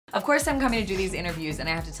Of course, I'm coming to do these interviews, and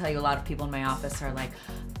I have to tell you, a lot of people in my office are like,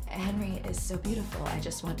 Henry is so beautiful, I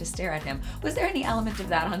just want to stare at him. Was there any element of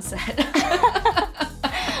that on set?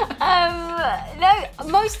 No,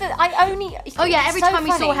 most of the, I only... Oh yeah, every time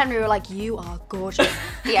we saw Henry, we were like, you are gorgeous.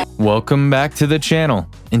 Yeah. Welcome back to the channel.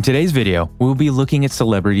 In today's video, we'll be looking at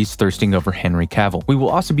celebrities thirsting over Henry Cavill. We will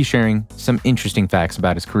also be sharing some interesting facts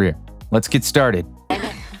about his career. Let's get started.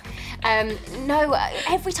 No,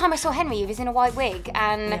 every time I saw Henry, he was in a white wig,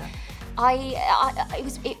 and yeah.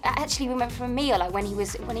 Actually, we went for a meal like when he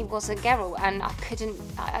was a Geralt, and I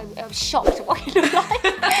was shocked at what he looked like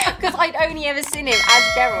because I'd only ever seen him as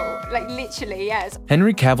Geralt, like literally, yes.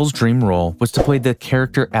 Henry Cavill's dream role was to play the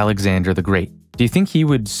character Alexander the Great. Do you think he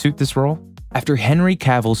would suit this role? After Henry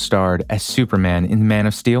Cavill starred as Superman in Man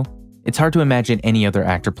of Steel, it's hard to imagine any other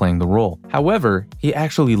actor playing the role. However, he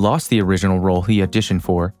actually lost the original role he auditioned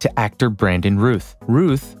for to actor Brandon Routh.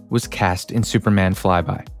 Routh was cast in Superman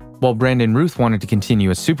Flyby. While Brandon Routh wanted to continue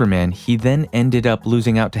as Superman, he then ended up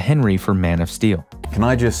losing out to Henry for Man of Steel. Can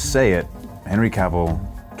I just say it? Henry Cavill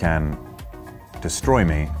can destroy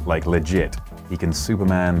me, like legit. He can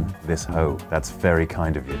Superman this hoe. That's very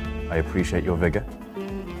kind of you. I appreciate your vigor.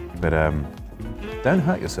 But don't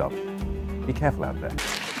hurt yourself. Be careful out there.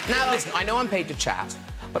 Now listen, I know I'm paid to chat,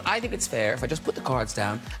 but I think it's fair if I just put the cards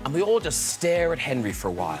down and we all just stare at Henry for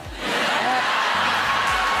a while.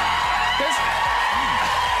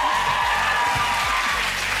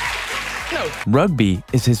 Rugby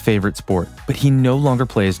is his favorite sport, but he no longer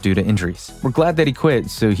plays due to injuries. We're glad that he quit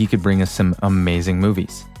so he could bring us some amazing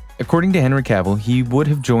movies. According to Henry Cavill, he would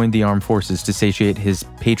have joined the armed forces to satiate his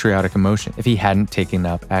patriotic emotion if he hadn't taken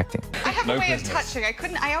up acting. I have a way of touching.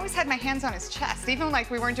 I always had my hands on his chest, even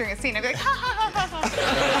like we weren't doing a scene. I'd be like, ha ha ha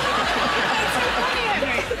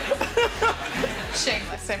ha.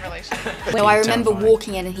 Shameless in relation. No, I remember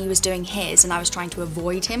walking in and he was doing his, and I was trying to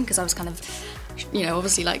avoid him because I was kind of, you know,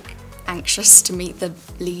 obviously like anxious to meet the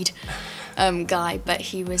lead guy, but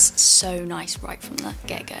he was so nice right from the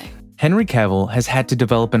get-go. Henry Cavill has had to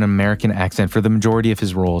develop an American accent for the majority of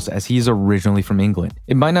his roles as he is originally from England.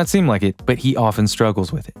 It might not seem like it, but he often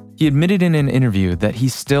struggles with it. He admitted in an interview that he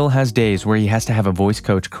still has days where he has to have a voice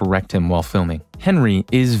coach correct him while filming. Henry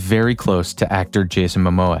is very close to actor Jason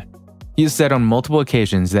Momoa. He has said on multiple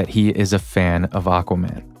occasions that he is a fan of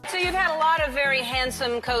Aquaman. So you've had a lot of very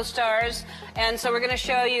handsome co-stars, and so we're going to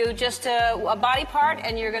show you just a body part,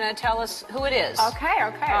 and you're going to tell us who it is. Okay.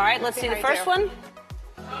 All right, let's see the first one.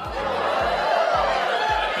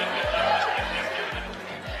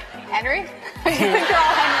 Henry? You're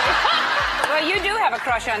all Henry. Well, you do have a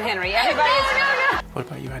crush on Henry. Everybody is... What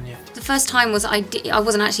about you, Anya? The first time was I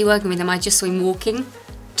wasn't actually working with him. I just saw him walking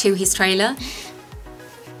to his trailer.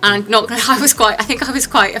 And I think I was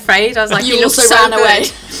quite afraid. I was like, you he also looked so ran good. away.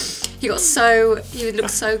 He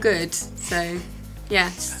looked so good. So,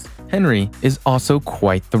 yes. Henry is also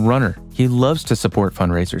quite the runner. He loves to support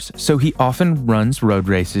fundraisers, so he often runs road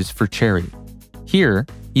races for charity. Here,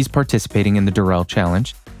 he's participating in the Durrell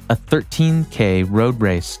Challenge, a 13K road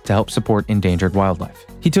race to help support endangered wildlife.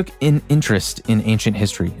 He took an interest in ancient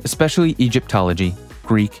history, especially Egyptology,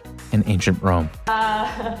 Greek, and ancient Rome.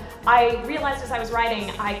 I realized as I was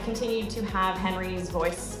writing, I continued to have Henry's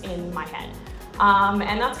voice in my head.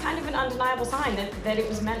 And that's kind of an undeniable sign that it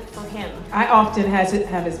was meant for him. I often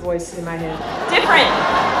have his voice in my head. Different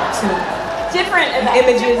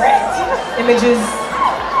Images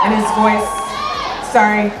and his voice.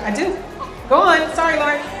 Sorry, I do. Go on, sorry,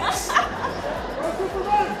 Lauren.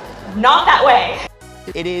 Not that way.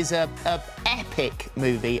 It is a epic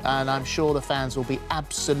movie, and I'm sure the fans will be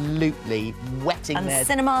absolutely wetting their and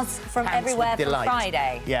cinemas from pants everywhere with delight. from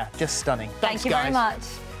Friday. Yeah, just stunning. Thank Thanks, you guys. very much.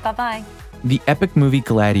 Bye-bye. The epic movie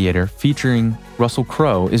Gladiator, featuring Russell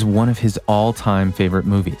Crowe, is one of his all-time favorite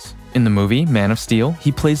movies. In the movie Man of Steel,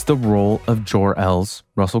 he plays the role of Jor-El's,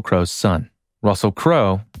 Russell Crowe's son. Russell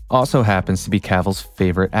Crowe also happens to be Cavill's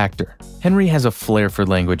favorite actor. Henry has a flair for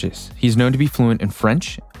languages. He's known to be fluent in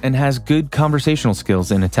French and has good conversational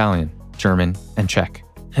skills in Italian, German, and Czech.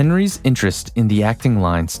 Henry's interest in the acting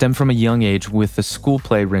line stemmed from a young age with the school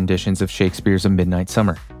play renditions of Shakespeare's A Midnight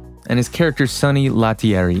Summer, and his character Sonny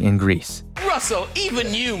Latieri in Grease. Russell,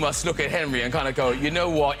 even you must look at Henry and kind of go, you know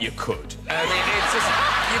what, you could. I mean, it's just,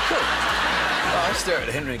 you could. Well, I stare at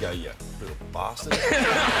Henry and go, you little bastard.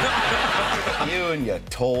 You and your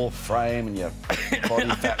tall frame and your body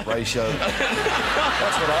fat ratio.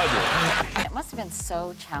 That's what I do. It must have been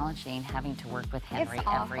so challenging having to work with Henry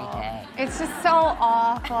every day. It's just so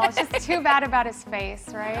awful. It's just too bad about his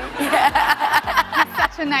face, right? Yeah. He's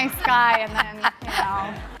such a nice guy, and then, you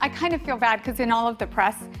know, I kind of feel bad because in all of the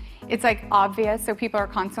press, it's like obvious, so people are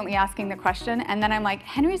constantly asking the question, and then I'm like,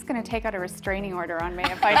 Henry's gonna take out a restraining order on me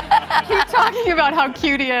if I keep talking about how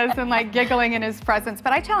cute he is and like giggling in his presence.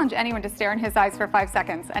 But I challenge anyone to stare in his eyes for 5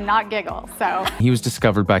 seconds and not giggle, so. He was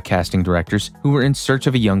discovered by casting directors who were in search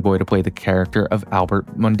of a young boy to play the character of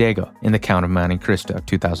Albert Mondego in The Count of Monte Cristo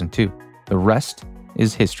 2002. The rest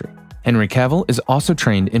is history. Henry Cavill is also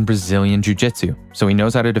trained in Brazilian Jiu-Jitsu, so he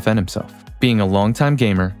knows how to defend himself. Being a longtime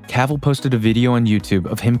gamer, Cavill posted a video on YouTube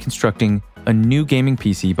of him constructing a new gaming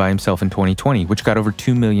PC by himself in 2020, which got over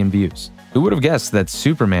 2 million views. Who would have guessed that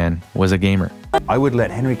Superman was a gamer? I would let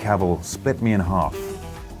Henry Cavill split me in half.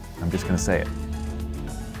 I'm just going to say it.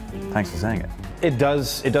 Thanks for saying it. It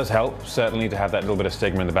does help, certainly, to have that little bit of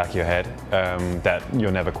stigma in the back of your head that you're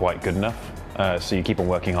never quite good enough, so you keep on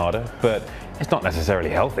working harder, but it's not necessarily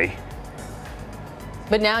healthy.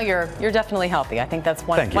 But now you're definitely healthy. I think that's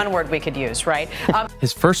one word we could use, right?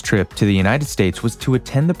 His first trip to the United States was to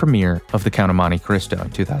attend the premiere of The Count of Monte Cristo in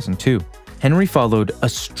 2002. Henry followed a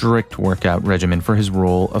strict workout regimen for his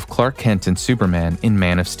role of Clark Kent and Superman in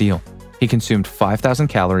Man of Steel. He consumed 5,000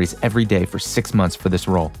 calories every day for 6 months for this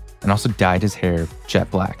role, and also dyed his hair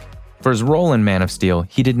jet black. For his role in Man of Steel,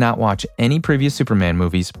 he did not watch any previous Superman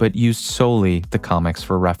movies, but used solely the comics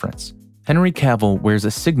for reference. Henry Cavill wears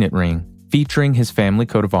a signet ring featuring his family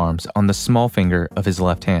coat of arms on the small finger of his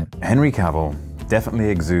left hand. Henry Cavill definitely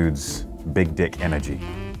exudes big dick energy.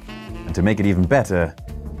 And to make it even better,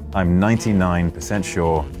 I'm 99%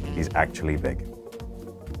 sure he's actually big.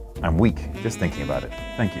 I'm weak just thinking about it.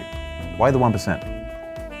 Thank you. Why the 1%?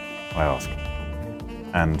 I ask.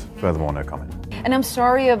 And furthermore, no comment. And I'm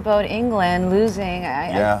sorry about England losing.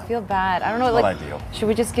 I feel bad. I don't know, Not like, ideal. should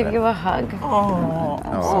we just give you a hug? Oh,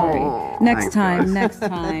 I'm sorry. Next time, next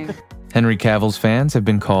time. Henry Cavill's fans have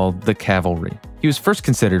been called the Cavalry. He was first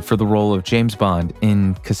considered for the role of James Bond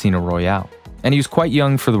in Casino Royale. And he was quite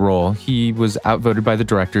young for the role. He was outvoted by the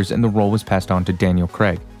directors and the role was passed on to Daniel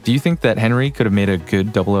Craig. Do you think that Henry could have made a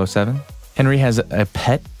good 007? Henry has a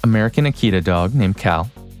pet American Akita dog named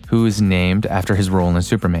Cal, who is named after his role in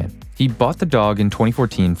Superman. He bought the dog in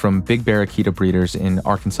 2014 from Big Bear Akita breeders in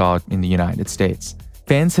Arkansas in the United States.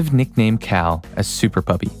 Fans have nicknamed Cal as Super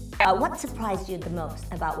Puppy. What surprised you the most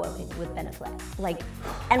about working with Ben Affleck?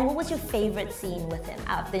 And what was your favorite scene with him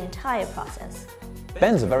out of the entire process?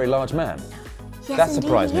 Ben's a very large man. Yes, That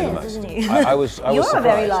surprised me he the is, most. isn't he? I was You're surprised. a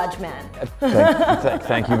very large man.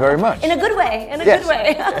 Thank you very much. In a good way, in a Yes. good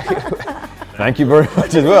way. Thank you very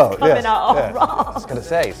much as well. Coming out all wrong. I was going to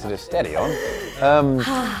say, sort of steady on.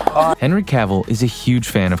 Henry Cavill is a huge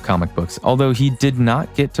fan of comic books, although he did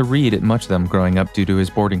not get to read much of them growing up due to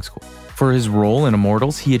his boarding school. For his role in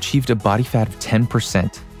Immortals, he achieved a body fat of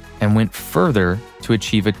 10% and went further to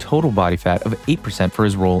achieve a total body fat of 8% for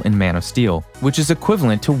his role in Man of Steel, which is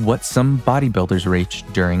equivalent to what some bodybuilders reach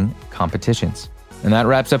during competitions. And that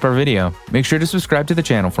wraps up our video. Make sure to subscribe to the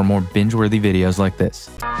channel for more binge-worthy videos like this.